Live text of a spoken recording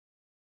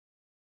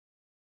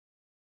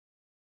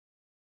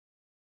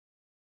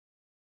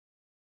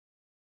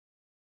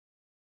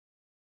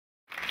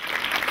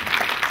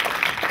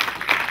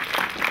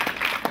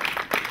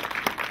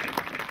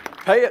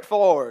Pay it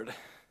forward.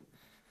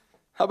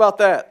 How about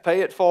that? Pay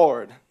it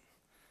forward.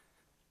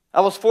 I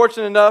was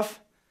fortunate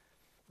enough,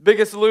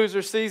 Biggest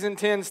Loser Season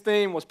 10's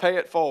theme was pay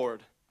it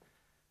forward.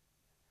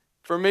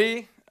 For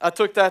me, I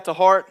took that to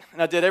heart,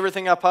 and I did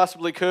everything I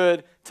possibly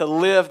could to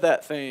live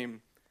that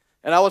theme.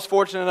 And I was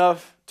fortunate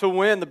enough to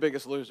win the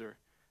Biggest Loser.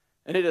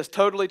 And it has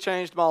totally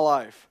changed my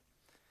life.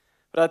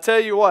 But I tell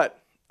you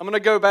what, I'm going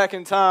to go back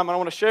in time, and I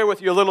want to share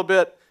with you a little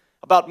bit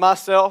about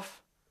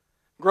myself,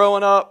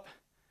 growing up,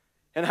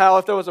 and how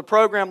if there was a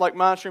program like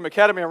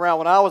MindStreamAcademy around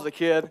when I was a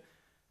kid,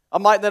 I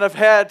might not have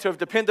had to have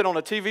depended on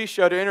a TV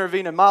show to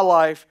intervene in my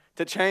life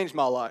to change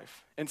my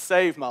life and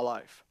save my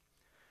life.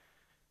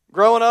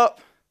 Growing up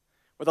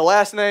with a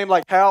last name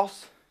like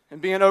House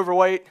and being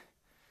overweight,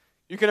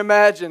 you can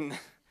imagine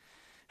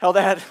how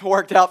that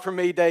worked out for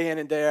me day in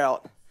and day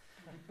out.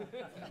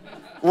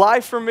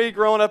 Life for me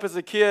growing up as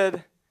a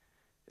kid,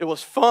 it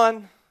was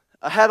fun.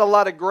 I had a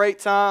lot of great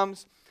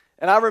times.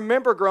 And I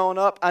remember growing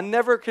up, I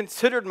never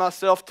considered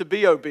myself to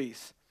be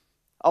obese.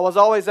 I was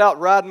always out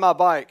riding my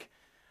bike.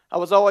 I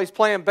was always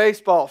playing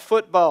baseball,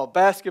 football,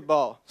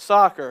 basketball,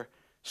 soccer,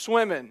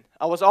 swimming.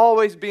 I was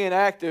always being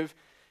active.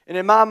 And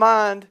in my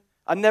mind,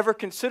 I never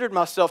considered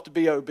myself to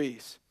be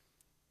obese.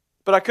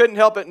 But I couldn't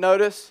help but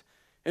notice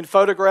in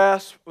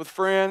photographs with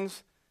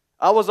friends,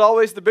 I was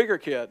always the bigger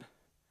kid.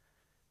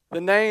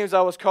 The names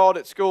I was called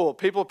at school,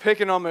 people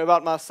picking on me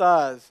about my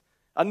size.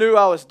 I knew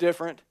I was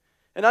different.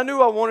 And I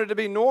knew I wanted to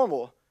be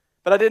normal,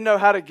 but I didn't know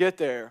how to get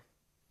there.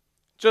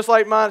 Just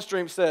like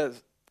MindStream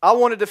says, I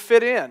wanted to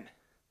fit in.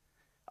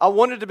 I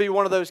wanted to be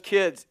one of those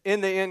kids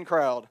in the in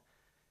crowd,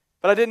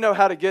 but I didn't know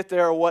how to get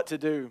there or what to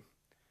do.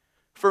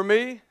 For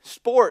me,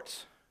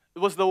 sports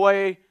was the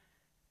way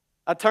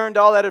I turned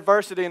all that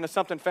adversity into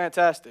something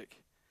fantastic.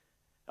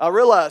 I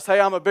realized, hey,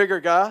 I'm a bigger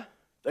guy.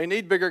 They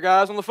need bigger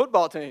guys on the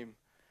football team.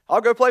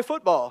 I'll go play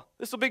football.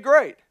 This will be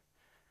great.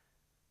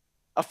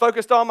 I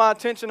focused all my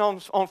attention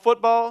on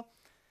football,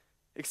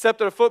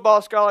 accepted a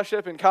football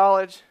scholarship in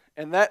college,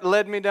 and that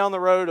led me down the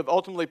road of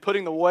ultimately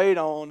putting the weight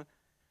on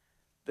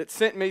that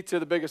sent me to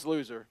the Biggest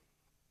Loser.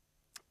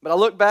 But I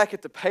look back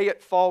at the pay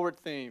it forward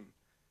theme.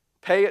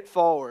 Pay it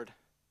forward.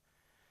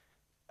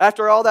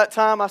 After all that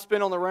time I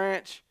spent on the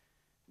ranch,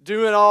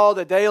 doing all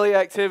the daily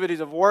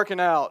activities of working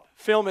out,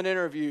 filming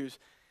interviews,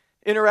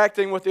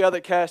 interacting with the other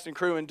cast and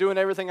crew, and doing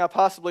everything I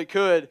possibly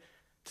could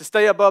to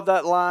stay above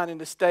that line and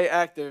to stay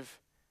active,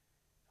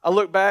 I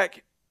look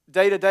back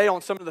day to day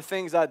on some of the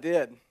things I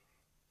did.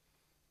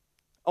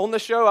 On the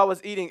show, I was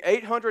eating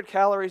 800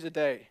 calories a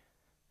day.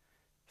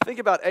 Think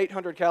about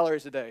 800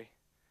 calories a day.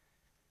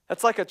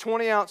 That's like a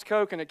 20-ounce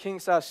Coke and a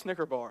king-size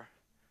Snicker bar.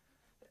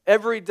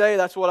 Every day,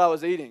 that's what I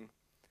was eating.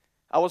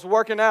 I was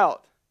working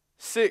out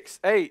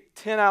 6, 8,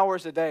 10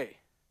 hours a day.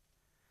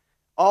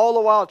 All the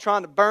while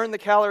trying to burn the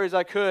calories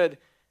I could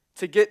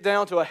to get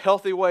down to a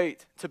healthy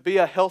weight, to be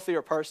a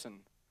healthier person.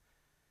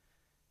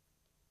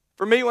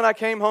 For me, when I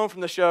came home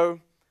from the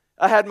show,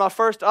 I had my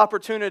first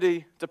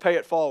opportunity to pay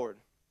it forward.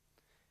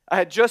 I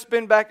had just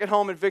been back at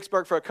home in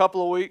Vicksburg for a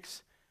couple of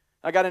weeks.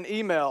 I got an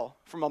email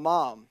from my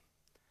mom.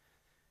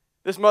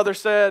 This mother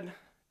said,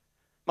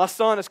 my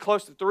son is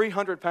close to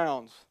 300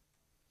 pounds.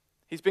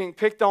 He's being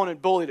picked on and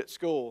bullied at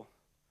school.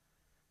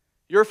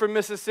 You're from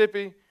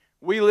Mississippi.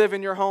 We live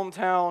in your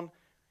hometown.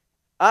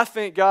 I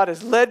think God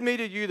has led me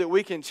to you that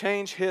we can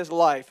change his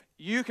life.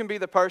 You can be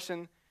the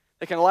person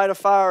that can light a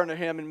fire under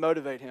him and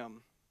motivate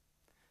him.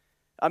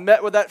 I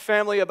met with that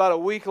family about a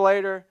week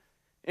later,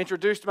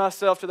 introduced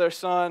myself to their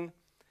son,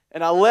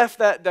 and I left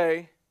that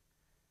day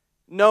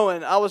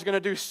knowing I was going to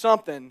do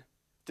something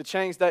to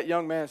change that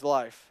young man's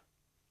life.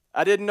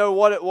 I didn't know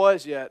what it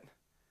was yet,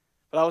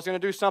 but I was going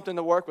to do something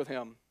to work with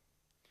him.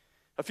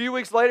 A few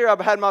weeks later,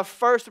 I had my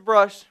first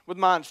brush with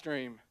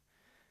MindStream.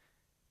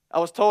 I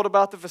was told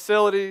about the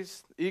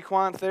facilities,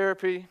 equine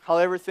therapy, how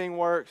everything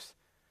works,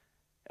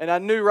 and I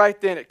knew right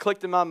then, it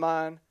clicked in my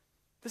mind,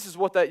 this is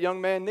what that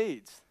young man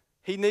needs.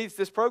 He needs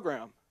this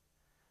program.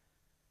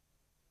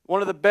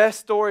 One of the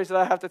best stories that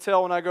I have to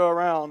tell when I go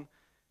around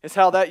is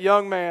how that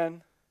young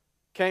man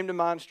came to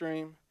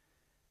MindStream,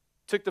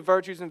 took the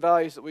virtues and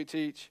values that we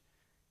teach,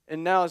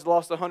 and now has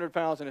lost 100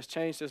 pounds and has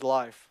changed his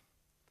life.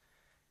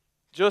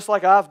 Just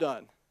like I've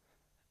done.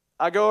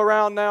 I go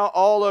around now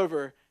all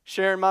over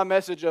sharing my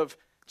message of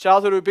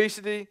childhood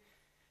obesity,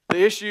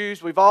 the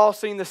issues. We've all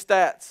seen the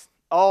stats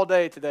all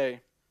day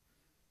today.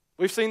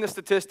 We've seen the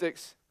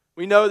statistics.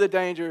 We know the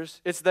dangers.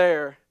 It's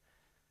there.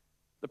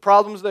 The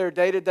problems there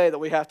day to day that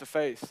we have to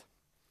face.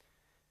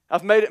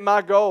 I've made it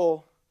my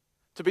goal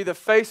to be the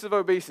face of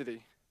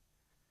obesity.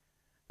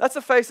 That's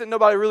a face that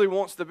nobody really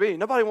wants to be.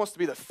 Nobody wants to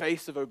be the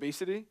face of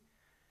obesity.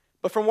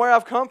 But from where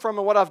I've come from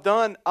and what I've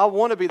done, I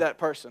want to be that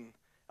person.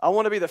 I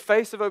want to be the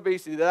face of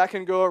obesity that I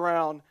can go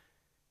around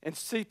and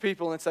see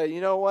people and say, you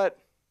know what?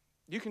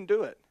 You can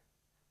do it.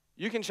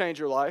 You can change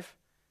your life.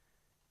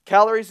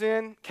 Calories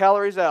in,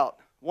 calories out.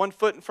 One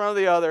foot in front of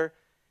the other,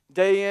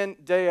 day in,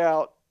 day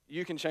out,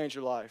 you can change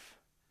your life.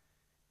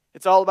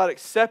 It's all about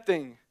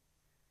accepting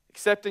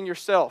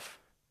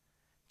yourself,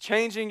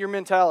 changing your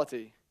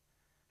mentality,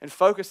 and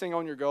focusing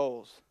on your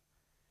goals.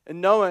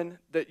 and knowing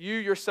that you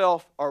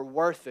yourself are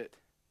worth it.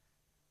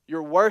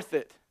 You're worth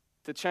it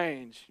to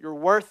change. You're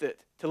worth it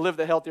to live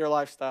the healthier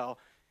lifestyle.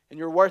 And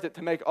you're worth it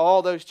to make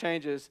all those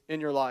changes in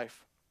your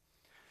life.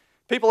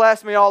 People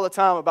ask me all the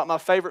time about my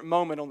favorite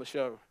moment on the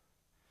show.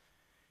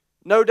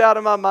 No doubt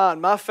in my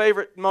mind, my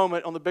favorite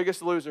moment on The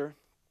Biggest Loser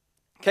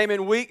came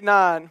in week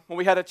 9 when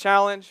we had a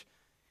challenge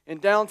in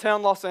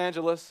downtown Los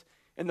Angeles,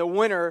 and the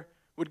winner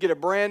would get a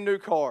brand new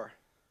car.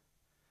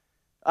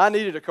 I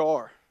needed a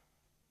car.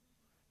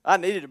 I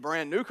needed a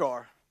brand new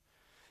car.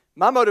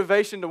 My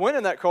motivation to win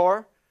in that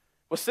car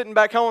was sitting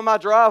back home in my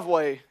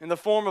driveway in the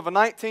form of a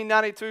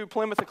 1992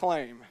 Plymouth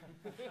Acclaim.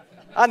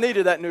 I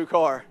needed that new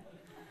car.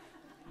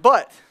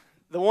 But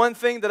the one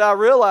thing that I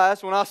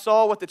realized when I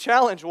saw what the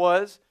challenge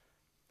was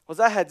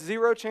I had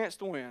zero chance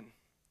to win.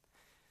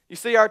 You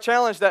see, our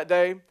challenge that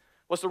day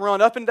was to run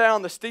up and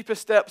down the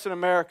steepest steps in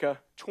America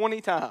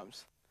 20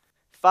 times.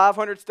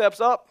 500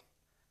 steps up,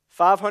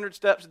 500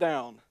 steps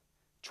down,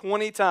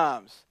 20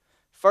 times.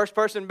 First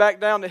person back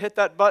down to hit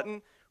that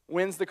button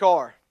wins the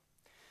car.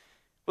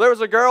 Well, there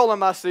was a girl in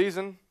my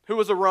season who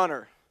was a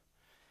runner.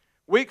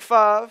 Week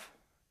 5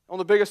 on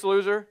The Biggest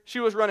Loser,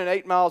 she was running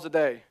 8 miles a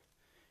day.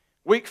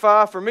 Week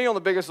 5 for me on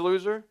The Biggest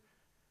Loser,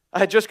 I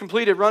had just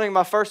completed running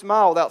my first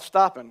mile without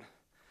stopping.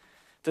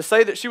 To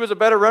say that she was a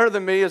better runner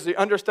than me is the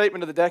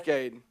understatement of the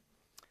decade.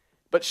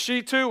 But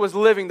she too was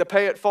living the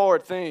pay it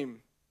forward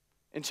theme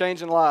and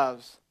changing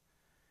lives.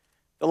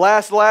 The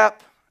last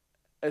lap,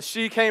 as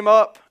she came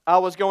up, I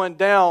was going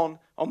down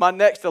on my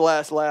next to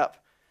last lap,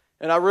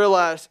 and I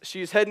realized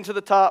she's heading to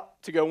the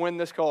top to go win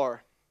this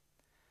car.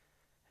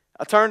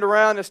 I turned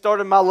around and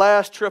started my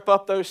last trip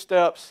up those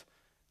steps,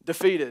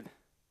 defeated,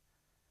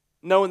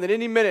 knowing that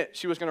any minute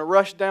she was going to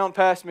rush down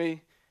past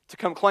me to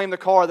come claim the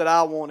car that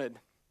I wanted.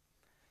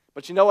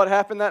 But you know what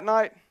happened that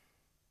night?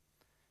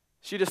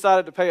 She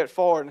decided to pay it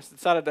forward and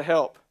decided to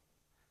help.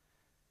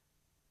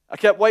 I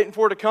kept waiting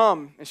for her to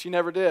come, and she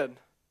never did.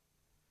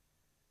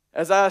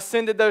 As I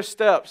ascended those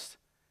steps,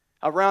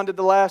 I rounded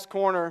the last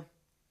corner,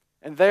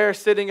 and there,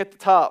 sitting at the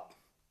top,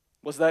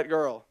 was that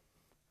girl.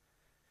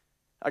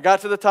 I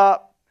got to the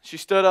top, she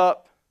stood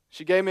up,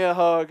 she gave me a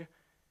hug,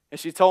 and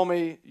she told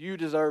me, "You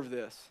deserve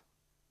this.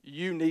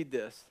 You need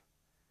this."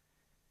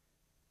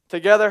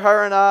 Together,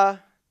 her and I,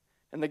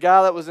 and the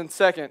guy that was in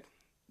second,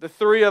 the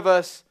three of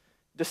us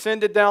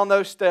descended down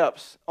those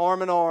steps,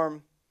 arm in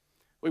arm.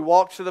 We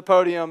walked to the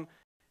podium.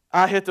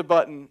 I hit the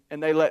button,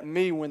 and they let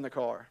me win the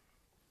car.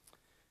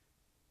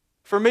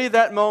 For me,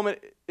 that moment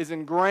is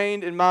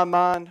ingrained in my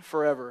mind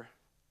forever.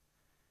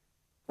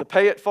 The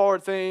pay it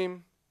forward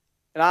theme,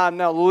 and I'm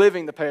now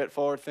living the pay it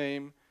forward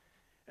theme.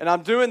 And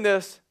I'm doing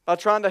this by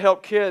trying to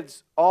help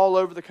kids all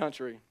over the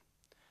country.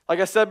 Like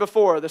I said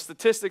before, the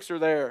statistics are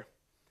there.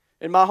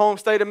 In my home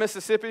state of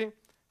Mississippi,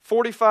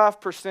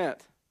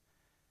 45%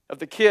 of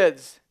the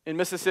kids in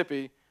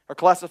Mississippi are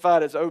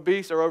classified as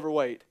obese or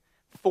overweight.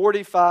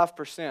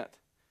 45%.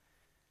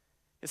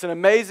 It's an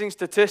amazing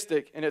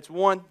statistic, and it's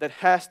one that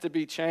has to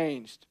be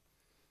changed.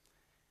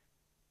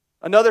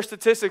 Another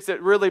statistic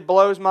that really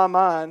blows my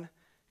mind,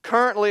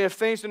 currently, if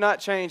things do not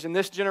change in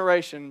this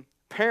generation,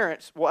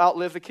 parents will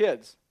outlive the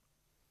kids.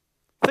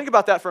 Think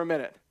about that for a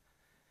minute.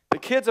 The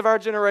kids of our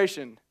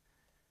generation,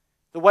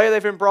 the way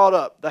they've been brought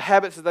up, the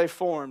habits that they've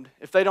formed,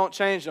 if they don't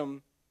change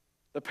them,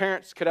 the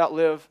parents could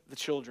outlive the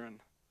children.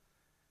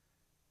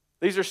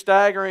 These are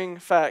staggering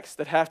facts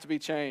that have to be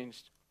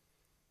changed.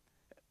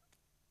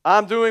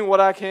 I'm doing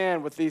what I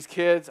can with these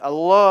kids. I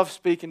love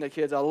speaking to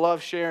kids. I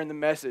love sharing the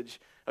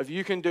message of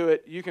you can do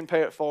it, you can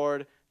pay it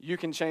forward, you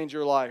can change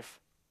your life.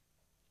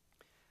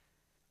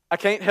 I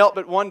can't help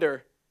but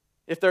wonder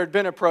if there had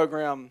been a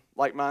program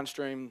like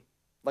MindStream.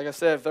 Like I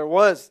said, if there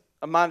was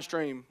a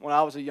MindStream when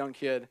I was a young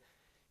kid,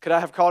 could I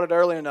have caught it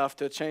early enough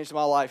to change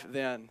my life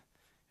then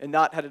and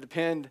not had to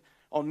depend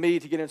on me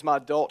to get into my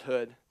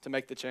adulthood to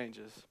make the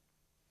changes?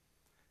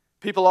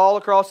 People all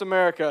across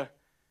America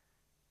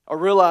are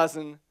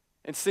realizing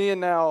and seeing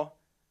now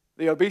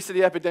the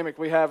obesity epidemic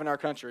we have in our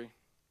country.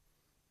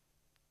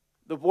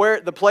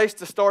 The place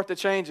to start the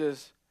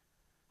changes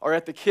are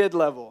at the kid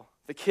level,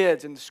 the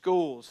kids in the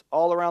schools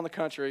all around the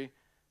country,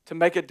 to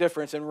make a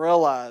difference and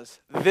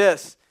realize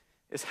this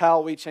is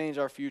how we change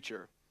our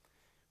future.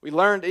 We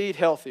learn to eat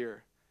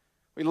healthier.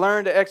 We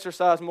learn to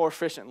exercise more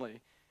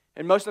efficiently.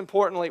 And most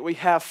importantly, we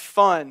have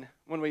fun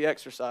when we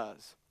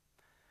exercise.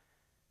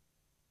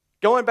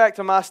 Going back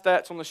to my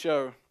stats on the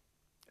show,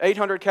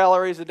 800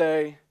 calories a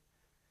day,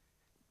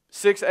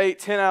 6, 8,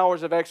 10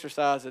 hours of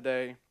exercise a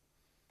day.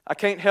 I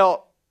can't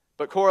help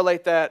but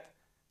correlate that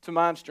to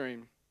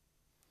MindStream.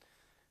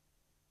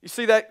 You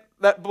see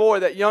that boy,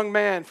 that young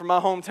man from my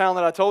hometown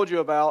that I told you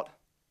about,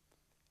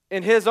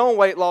 in his own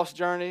weight loss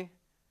journey,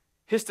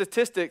 his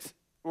statistics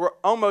were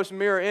almost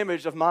mirror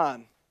image of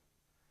mine.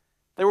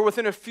 They were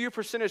within a few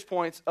percentage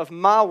points of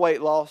my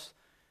weight loss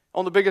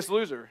on The Biggest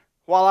Loser,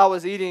 while I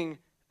was eating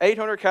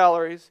 800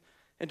 calories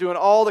and doing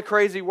all the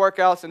crazy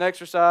workouts and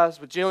exercise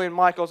with Jillian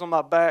Michaels on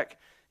my back,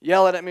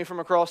 yelling at me from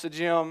across the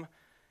gym,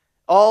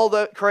 all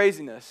the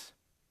craziness.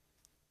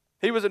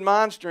 He was at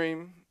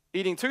MindStream,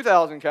 eating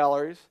 2,000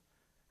 calories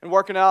and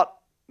working out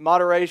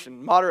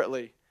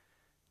moderately.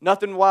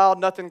 Nothing wild,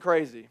 nothing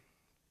crazy.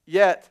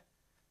 Yet,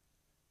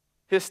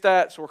 his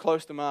stats were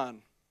close to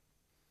mine.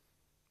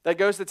 That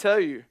goes to tell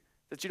you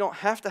that you don't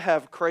have to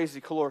have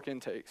crazy caloric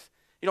intakes.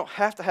 You don't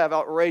have to have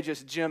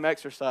outrageous gym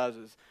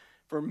exercises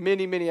for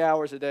many, many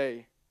hours a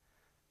day.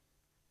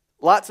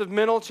 Lots of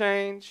mental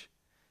change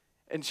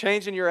and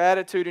changing your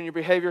attitude and your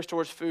behaviors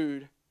towards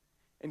food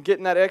and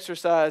getting that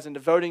exercise and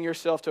devoting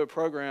yourself to a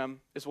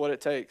program is what it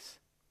takes.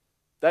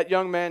 That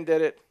young man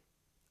did it.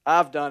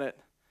 I've done it.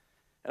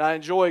 And I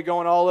enjoy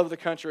going all over the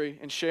country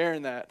and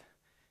sharing that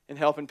and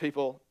helping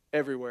people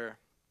everywhere.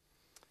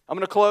 I'm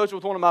going to close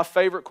with one of my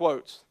favorite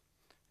quotes.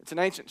 It's an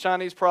ancient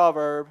Chinese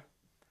proverb.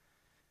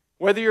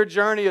 Whether your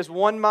journey is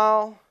 1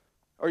 mile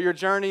or your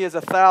journey is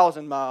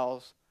 1,000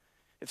 miles,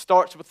 it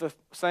starts with the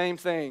same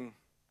thing,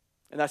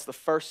 and that's the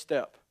first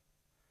step.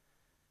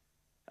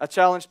 I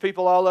challenge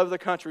people all over the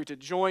country to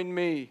join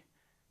me.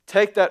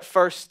 Take that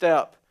first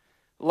step.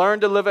 Learn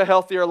to live a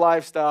healthier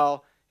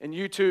lifestyle, and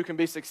you too can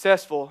be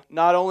successful,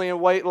 not only in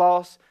weight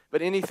loss,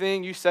 but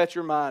anything you set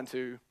your mind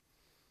to.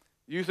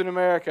 Youth in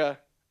America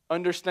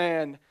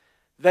understand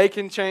they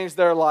can change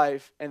their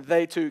life, and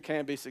they too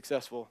can be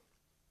successful.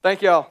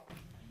 Thank y'all.